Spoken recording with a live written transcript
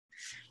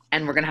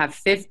and we're going to have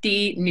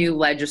 50 new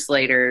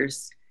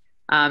legislators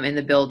in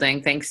the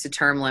building, thanks to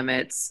term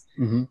limits,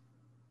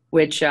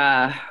 which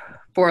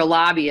for a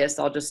lobbyist,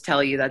 I'll just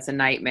tell you that's a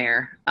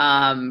nightmare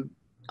on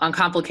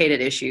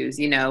complicated issues,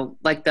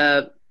 like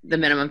the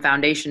minimum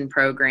foundation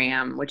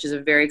program, which is a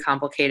very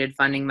complicated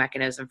funding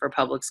mechanism for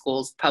public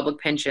schools, public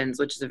pensions,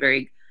 which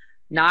is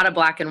not a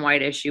black and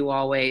white issue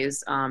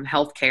always.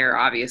 Healthcare,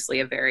 obviously,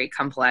 a very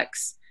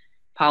complex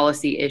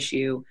policy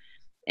issue.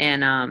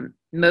 And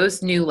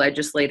most new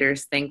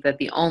legislators think that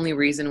the only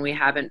reason we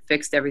haven't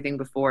fixed everything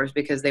before is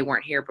because they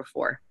weren't here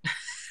before.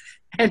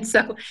 And so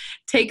it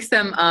takes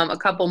them a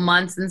couple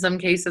months in some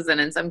cases, and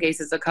in some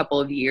cases a couple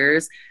of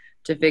years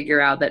to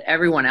figure out that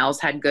everyone else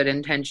had good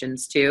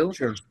intentions too.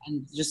 Sure.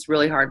 And just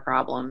really hard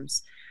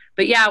problems.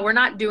 But yeah, we're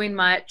not doing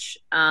much.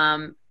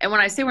 And when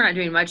I say we're not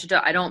doing much,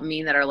 I don't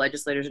mean that our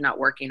legislators are not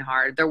working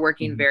hard. They're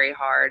working very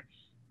hard.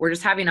 We're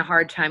just having a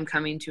hard time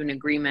coming to an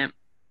agreement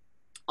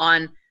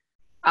on,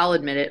 I'll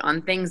admit it,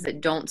 on things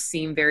that don't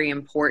seem very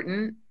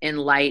important in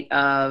light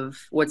of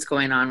what's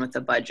going on with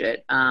the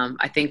budget.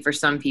 I think for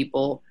some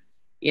people,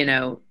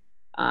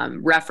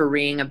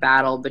 refereeing a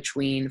battle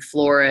between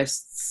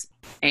florists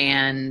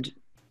and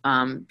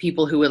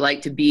people who would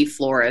like to be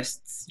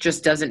florists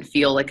just doesn't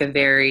feel like a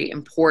very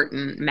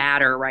important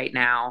matter right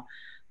now,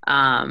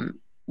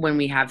 when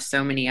we have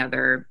so many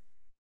other,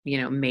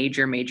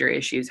 major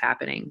issues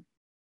happening.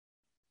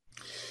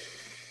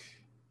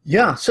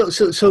 Yeah.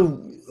 So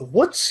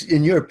what's,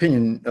 in your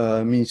opinion,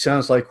 it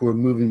sounds like we're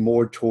moving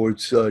more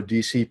towards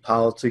DC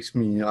politics.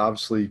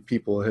 Obviously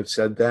people have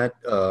said that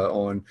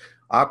on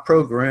our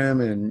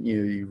program, and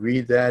you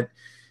read that.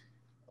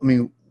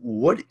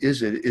 What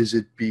is it? Is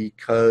it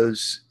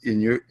because,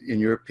 in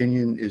your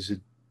opinion, is it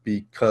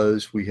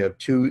because we have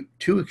two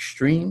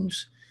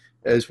extremes,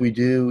 as we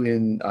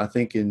do I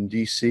think in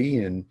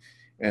DC,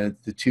 and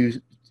the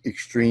two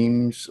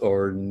extremes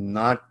are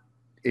not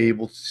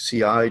able to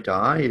see eye to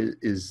eye?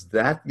 Is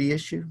that the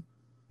issue?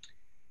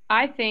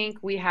 I think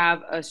we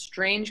have a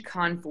strange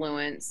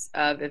confluence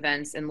of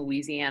events in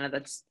Louisiana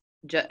that's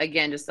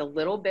just a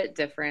little bit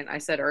different. I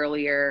said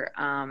earlier,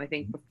 I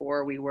think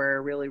before we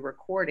were really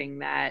recording,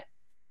 that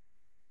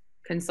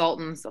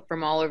consultants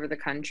from all over the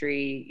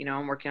country,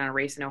 I'm working on a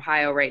race in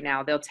Ohio right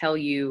now, they'll tell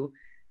you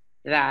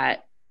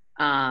that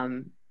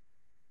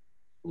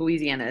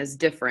Louisiana is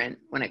different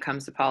when it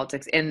comes to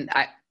politics. And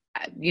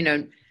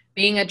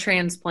being a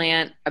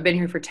transplant, I've been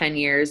here for 10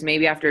 years.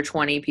 Maybe after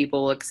 20,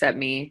 people will accept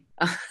me,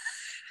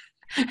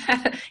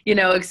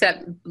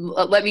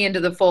 let me into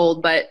the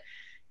fold. But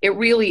it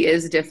really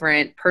is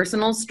different.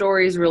 Personal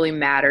stories really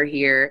matter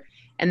here.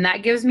 And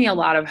that gives me a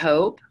lot of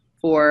hope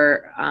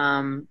for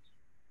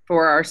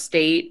our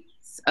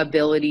state's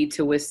ability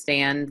to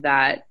withstand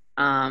that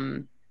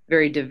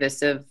very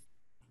divisive,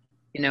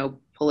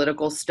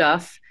 political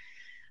stuff.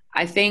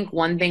 I think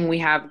one thing we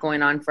have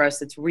going on for us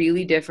that's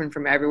really different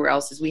from everywhere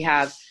else is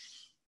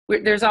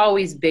there's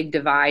always big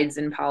divides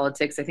in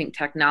politics. I think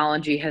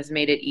technology has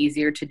made it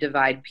easier to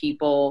divide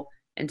people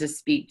and to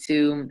speak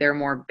to their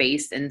more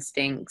base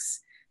instincts,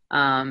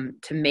 to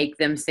make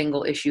them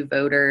single issue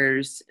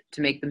voters,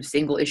 to make them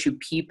single issue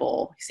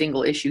people,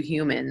 single issue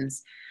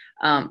humans.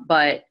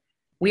 But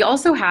we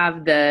also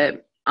have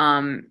the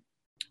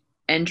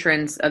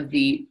entrance of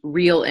the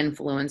real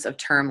influence of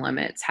term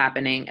limits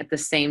happening at the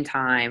same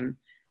time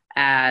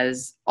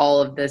as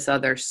all of this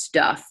other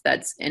stuff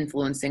that's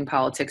influencing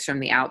politics from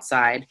the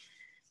outside.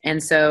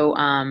 And so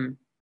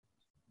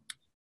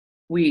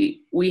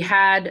we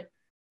had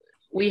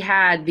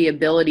the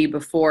ability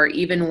before,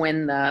 even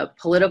when the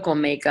political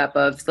makeup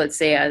of, let's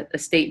say, a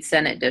state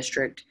Senate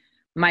district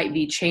might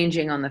be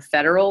changing on the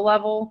federal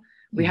level.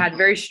 We had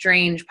very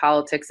strange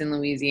politics in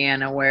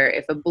Louisiana where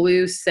if a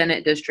blue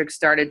Senate district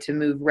started to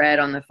move red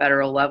on the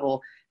federal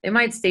level, they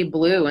might stay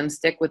blue and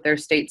stick with their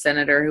state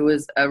senator who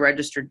was a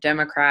registered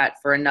Democrat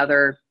for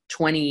another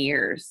 20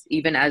 years,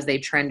 even as they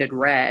trended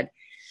red.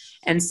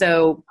 And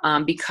so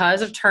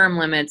because of term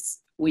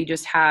limits, we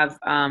just have,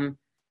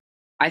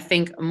 I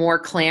think, more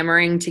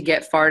clamoring to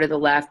get far to the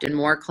left and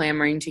more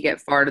clamoring to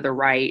get far to the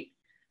right.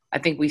 I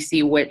think we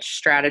see which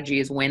strategy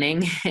is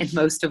winning in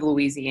most of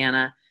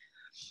Louisiana.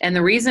 And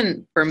the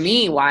reason for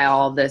me why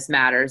all of this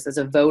matters as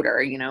a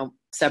voter,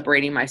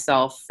 separating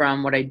myself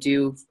from what I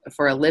do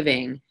for a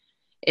living,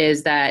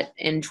 is that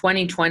in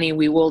 2020,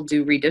 we will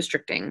do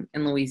redistricting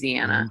in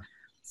Louisiana.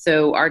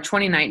 So our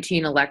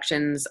 2019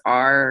 elections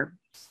are,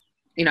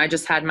 I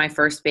just had my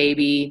first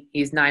baby.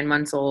 He's 9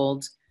 months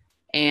old.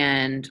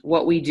 And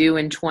what we do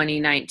in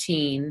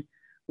 2019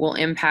 will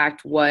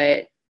impact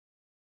what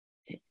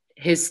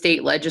his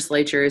state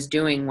legislature is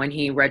doing when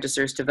he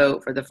registers to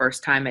vote for the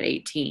first time at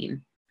 18.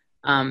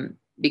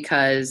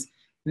 Because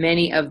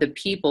many of the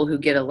people who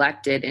get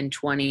elected in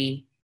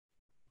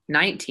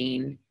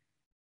 2019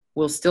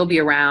 will still be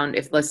around.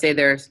 If, let's say,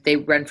 they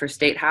run for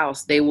state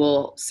house, they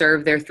will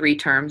serve their 3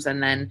 terms,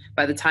 and then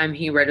by the time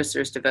he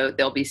registers to vote,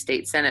 they'll be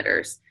state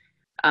senators.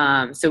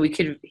 So we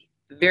could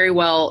very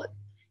well,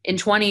 in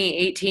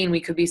 2018,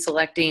 we could be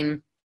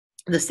selecting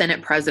the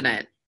Senate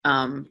president,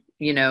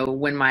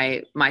 when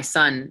my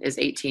son is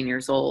 18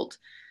 years old.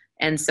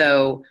 And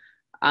so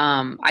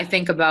I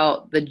think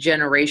about the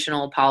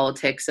generational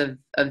politics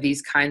of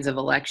these kinds of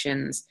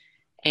elections.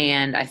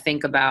 And I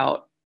think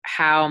about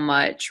how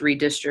much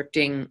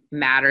redistricting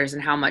matters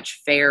and how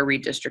much fair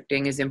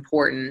redistricting is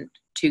important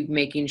to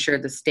making sure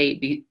the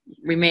state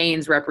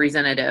remains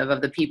representative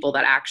of the people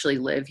that actually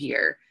live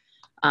here,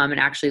 and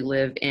actually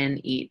live in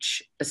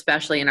each,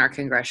 especially in our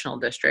congressional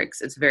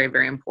districts. It's very,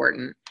 very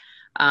important.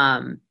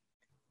 I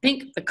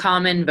think the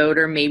common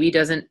voter maybe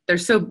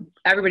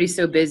everybody's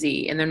so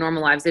busy in their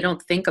normal lives, they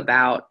don't think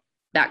about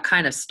that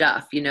kind of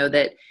stuff,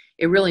 that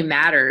it really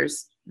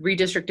matters.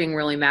 Redistricting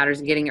really matters,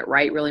 and getting it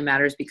right really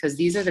matters, because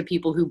these are the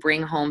people who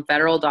bring home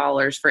federal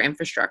dollars for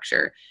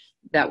infrastructure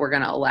that we're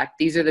going to elect.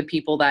 These are the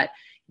people that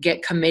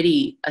get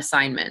committee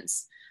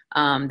assignments,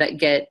 that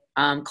get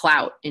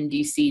clout in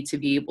DC to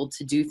be able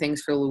to do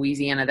things for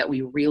Louisiana that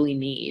we really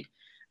need.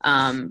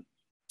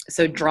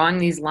 So drawing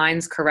these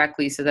lines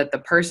correctly so that the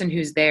person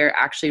who's there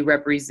actually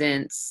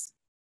represents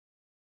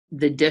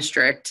the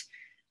district,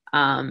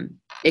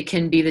 it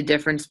can be the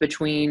difference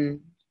between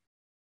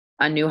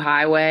a new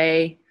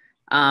highway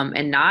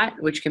and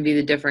not, which can be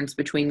the difference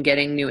between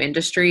getting new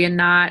industry and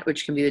not,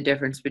 which can be the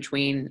difference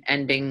between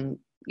ending,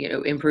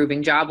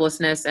 improving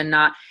joblessness and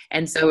not.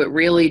 And so it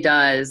really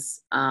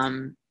does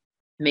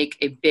make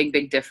a big,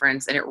 big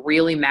difference, and it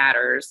really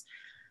matters.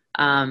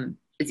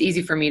 It's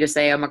easy for me to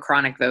say I'm a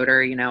chronic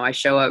voter. I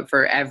show up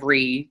for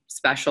every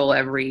special,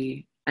 I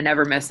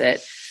never miss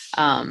it.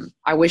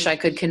 I wish I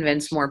could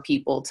convince more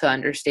people to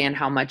understand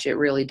how much it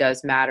really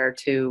does matter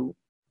to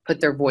put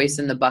their voice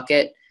in the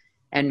bucket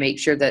and make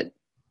sure that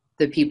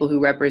the people who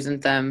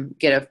represent them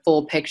get a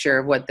full picture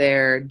of what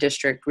their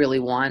district really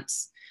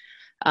wants.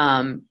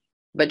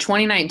 But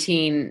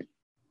 2019,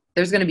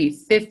 there's going to be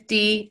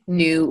 50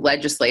 new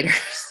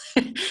legislators,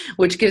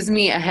 which gives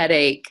me a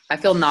headache. I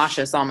feel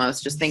nauseous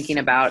almost just thinking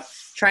about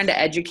trying to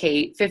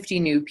educate 50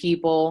 new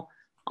people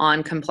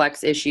on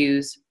complex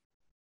issues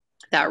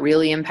that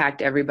really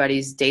impact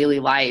everybody's daily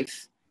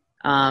life.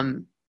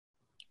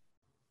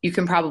 You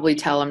can probably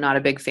tell I'm not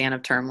a big fan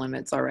of term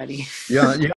limits already. Yeah,